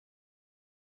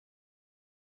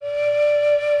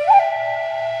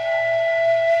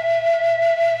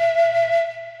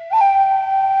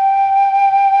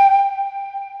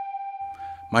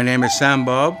My name is Sam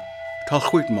Bob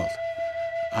Talchwitmalt.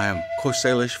 I am Coast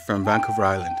Salish from Vancouver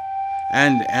Island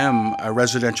and am a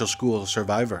residential school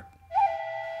survivor.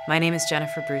 My name is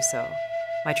Jennifer Brousseau.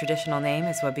 My traditional name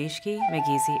is Wabishki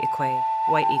Megizi Ikwe,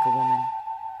 White Eagle Woman.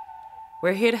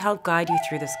 We're here to help guide you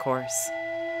through this course.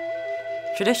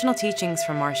 Traditional teachings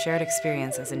from our shared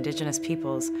experience as Indigenous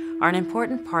peoples are an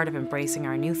important part of embracing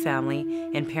our new family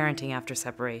in parenting after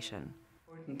separation.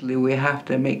 Importantly, we have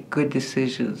to make good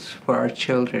decisions for our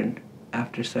children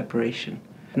after separation.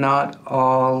 Not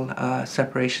all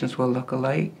separations will look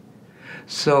alike,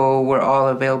 so we're all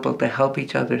available to help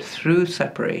each other through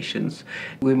separations.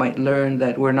 We might learn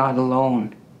that we're not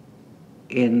alone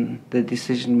in the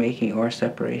decision-making or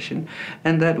separation,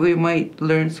 and that we might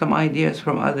learn some ideas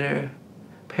from other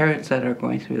parents that are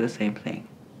going through the same thing.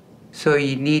 So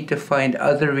you need to find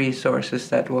other resources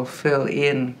that will fill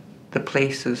in the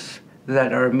places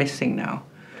that are missing now.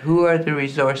 Who are the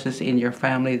resources in your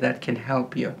family that can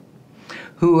help you?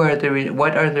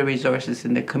 What are the resources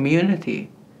in the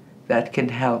community that can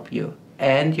help you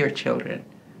and your children?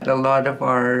 A lot of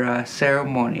our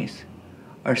ceremonies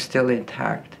are still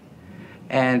intact,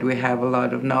 and we have a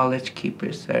lot of knowledge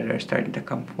keepers that are starting to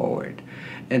come forward.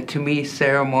 And to me,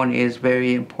 ceremony is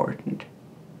very important,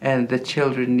 and the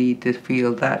children need to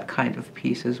feel that kind of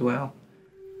peace as well.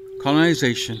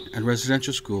 Colonization and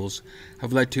residential schools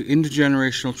have led to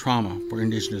intergenerational trauma for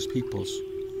Indigenous peoples.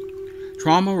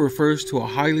 Trauma refers to a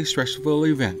highly stressful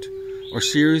event or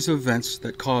series of events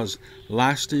that cause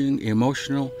lasting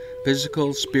emotional,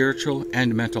 physical, spiritual,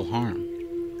 and mental harm.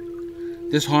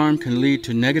 This harm can lead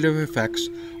to negative effects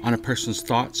on a person's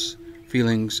thoughts,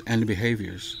 feelings, and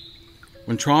behaviors.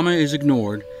 When trauma is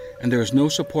ignored and there is no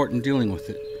support in dealing with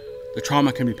it, the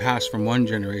trauma can be passed from one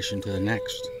generation to the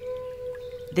next.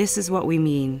 This is what we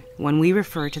mean when we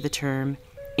refer to the term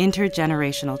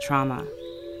intergenerational trauma.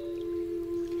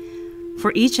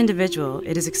 For each individual,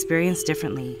 it is experienced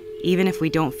differently, even if we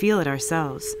don't feel it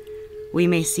ourselves. We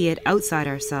may see it outside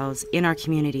ourselves in our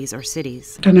communities or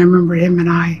cities. And I remember him and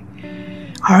I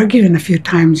arguing a few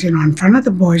times, in front of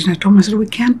the boys, and I told him, I said, we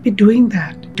can't be doing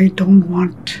that. I don't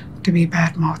want to be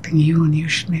bad-mouthing you, and you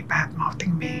shouldn't be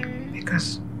bad-mouthing me,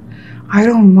 because I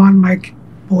don't want my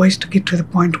boys to get to the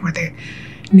point where they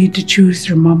need to choose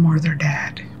their mom or their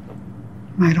dad.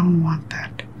 I don't want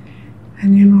that.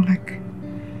 And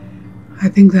I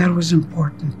think that was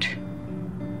important,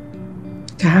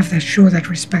 to have that, show that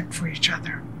respect for each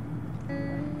other.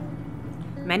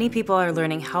 Many people are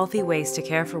learning healthy ways to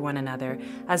care for one another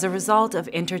as a result of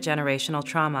intergenerational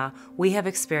trauma we have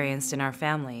experienced in our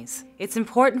families. It's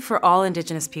important for all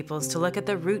Indigenous peoples to look at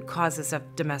the root causes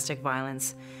of domestic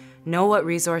violence, know what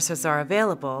resources are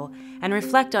available, and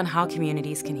reflect on how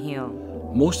communities can heal.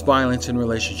 Most violence in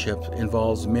relationships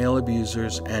involves male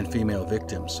abusers and female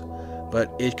victims,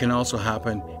 but it can also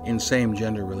happen in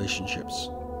same-gender relationships.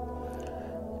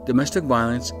 Domestic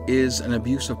violence is an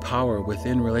abuse of power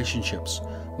within relationships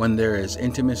when there is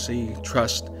intimacy,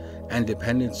 trust, and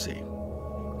dependency.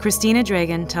 Christina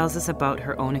Dragon tells us about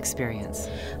her own experience.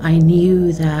 I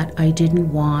knew that I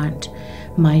didn't want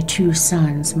my two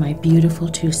sons, my beautiful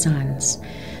two sons,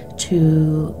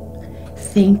 to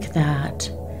think that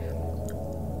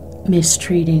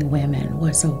mistreating women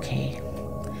was okay.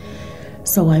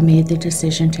 So I made the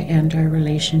decision to end our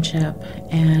relationship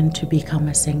and to become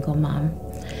a single mom.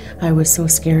 I was so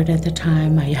scared at the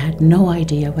time. I had no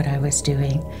idea what I was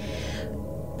doing.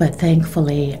 But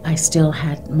thankfully, I still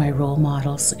had my role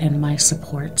models and my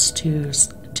supports to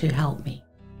help me.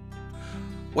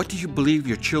 What do you believe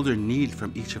your children need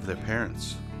from each of their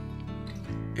parents?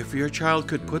 If your child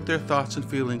could put their thoughts and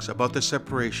feelings about the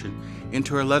separation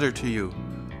into a letter to you,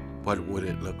 what would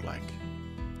it look like?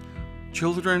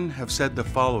 Children have said the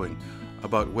following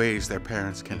about ways their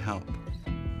parents can help.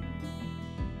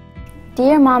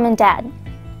 Dear Mom and Dad,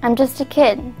 I'm just a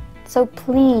kid, so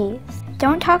please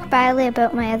don't talk badly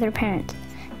about my other parents.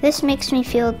 This makes me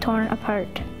feel torn apart.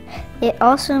 It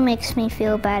also makes me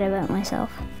feel bad about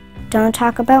myself. Don't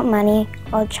talk about money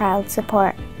or child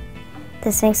support.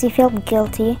 This makes me feel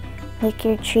guilty, like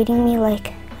you're treating me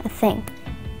like a thing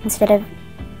instead of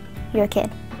your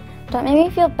kid. Don't make me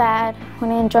feel bad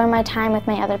when I enjoy my time with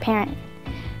my other parent.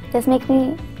 This makes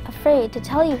me afraid to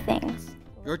tell you things.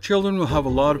 Your children will have a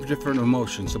lot of different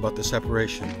emotions about the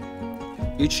separation.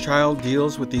 Each child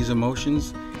deals with these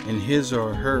emotions in his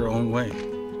or her own way.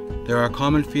 There are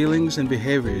common feelings and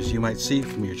behaviors you might see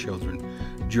from your children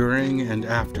during and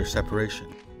after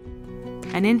separation.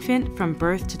 An infant from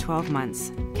birth to 12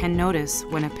 months can notice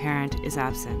when a parent is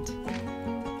absent.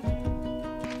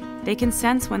 They can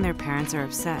sense when their parents are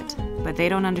upset, but they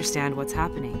don't understand what's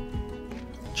happening.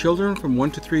 Children from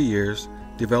 1 to 3 years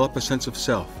develop a sense of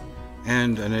self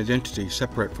and an identity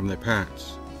separate from their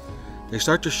parents. They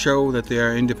start to show that they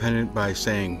are independent by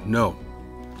saying no.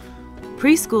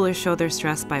 Preschoolers show their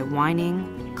stress by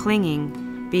whining,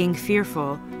 clinging, being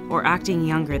fearful, or acting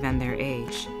younger than their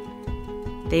age.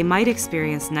 They might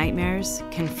experience nightmares,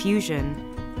 confusion,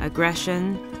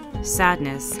 aggression,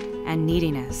 sadness, and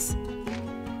neediness.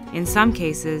 In some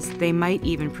cases, they might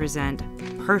even present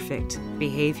perfect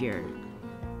behavior.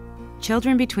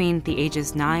 Children between the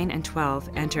ages 9 and 12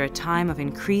 enter a time of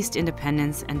increased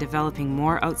independence and developing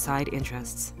more outside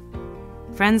interests.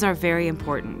 Friends are very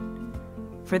important.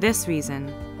 For this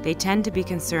reason, they tend to be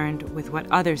concerned with what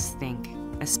others think,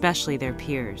 especially their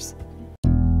peers.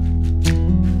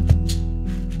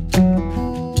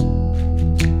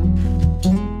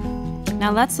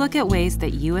 Now let's look at ways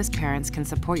that you as parents can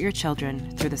support your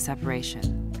children through the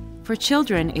separation. For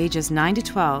children ages 9 to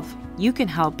 12, you can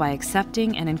help by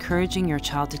accepting and encouraging your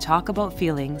child to talk about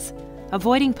feelings,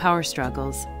 avoiding power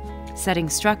struggles, setting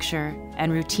structure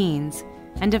and routines,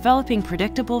 and developing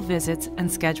predictable visits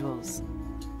and schedules.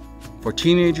 For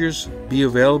teenagers, be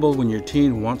available when your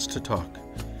teen wants to talk.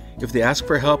 If they ask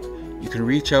for help, you can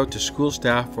reach out to school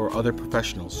staff or other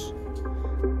professionals.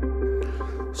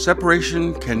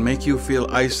 Separation can make you feel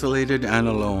isolated and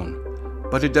alone,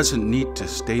 but it doesn't need to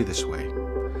stay this way.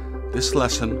 This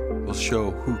lesson will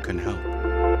show who can help.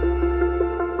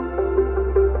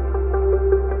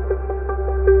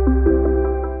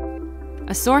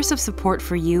 A source of support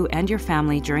for you and your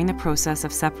family during the process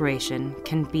of separation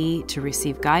can be to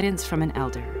receive guidance from an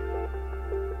elder.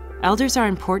 Elders are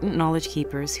important knowledge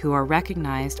keepers who are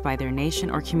recognized by their nation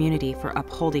or community for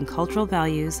upholding cultural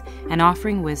values and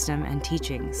offering wisdom and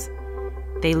teachings.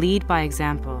 They lead by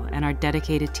example and are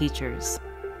dedicated teachers.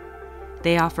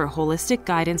 They offer holistic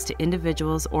guidance to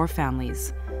individuals or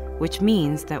families, which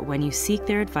means that when you seek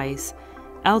their advice,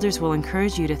 elders will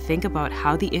encourage you to think about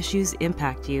how the issues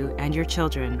impact you and your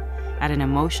children at an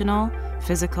emotional,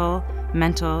 physical,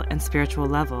 mental, and spiritual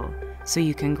level, so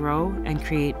you can grow and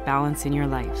create balance in your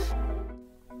life.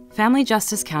 Family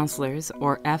Justice Counsellors,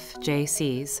 or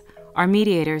FJCs, are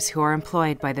mediators who are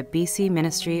employed by the BC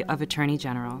Ministry of Attorney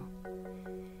General.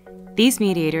 These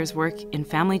mediators work in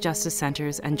family justice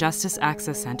centres and justice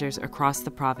access centres across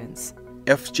the province.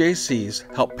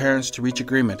 FJCs help parents to reach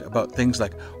agreement about things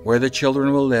like where the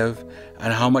children will live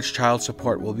and how much child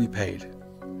support will be paid.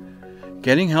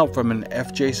 Getting help from an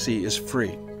FJC is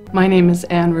free. My name is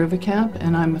Anne Ruvikamp,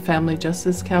 and I'm a family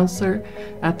justice counselor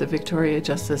at the Victoria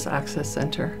Justice Access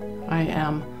Centre. I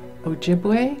am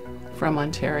Ojibwe from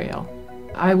Ontario.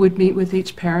 I would meet with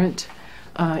each parent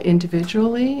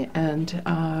individually and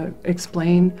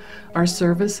explain our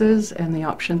services and the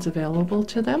options available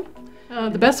to them.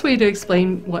 The best way to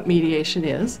explain what mediation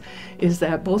is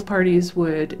that both parties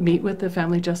would meet with the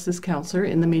family justice counselor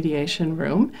in the mediation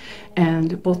room,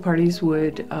 and both parties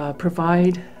would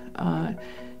provide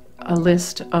a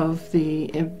list of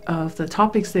the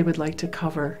topics they would like to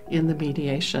cover in the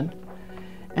mediation.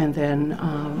 And then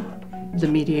the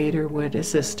mediator would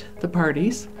assist the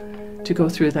parties to go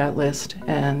through that list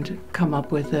and come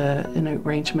up with an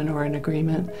arrangement or an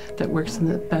agreement that works in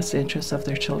the best interests of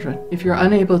their children. If you're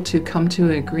unable to come to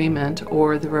an agreement,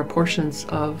 or there were portions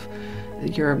of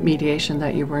your mediation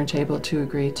that you weren't able to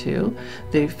agree to,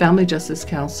 the family justice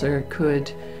counselor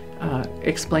could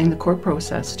explain the court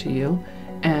process to you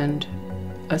and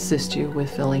assist you with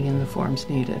filling in the forms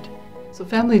needed. So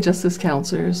family justice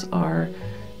counselors are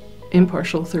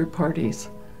impartial third parties.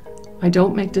 I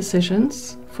don't make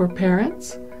decisions for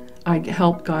parents. I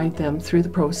help guide them through the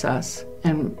process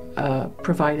and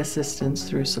provide assistance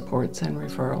through supports and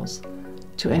referrals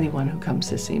to anyone who comes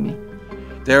to see me.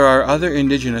 There are other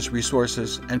Indigenous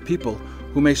resources and people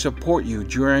who may support you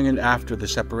during and after the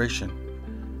separation.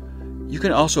 You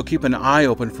can also keep an eye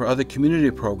open for other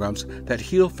community programs that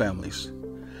heal families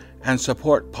and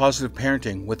support positive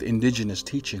parenting with Indigenous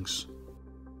teachings.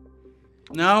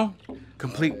 Now,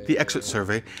 complete the exit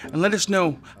survey and let us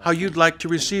know how you'd like to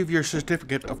receive your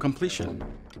certificate of completion.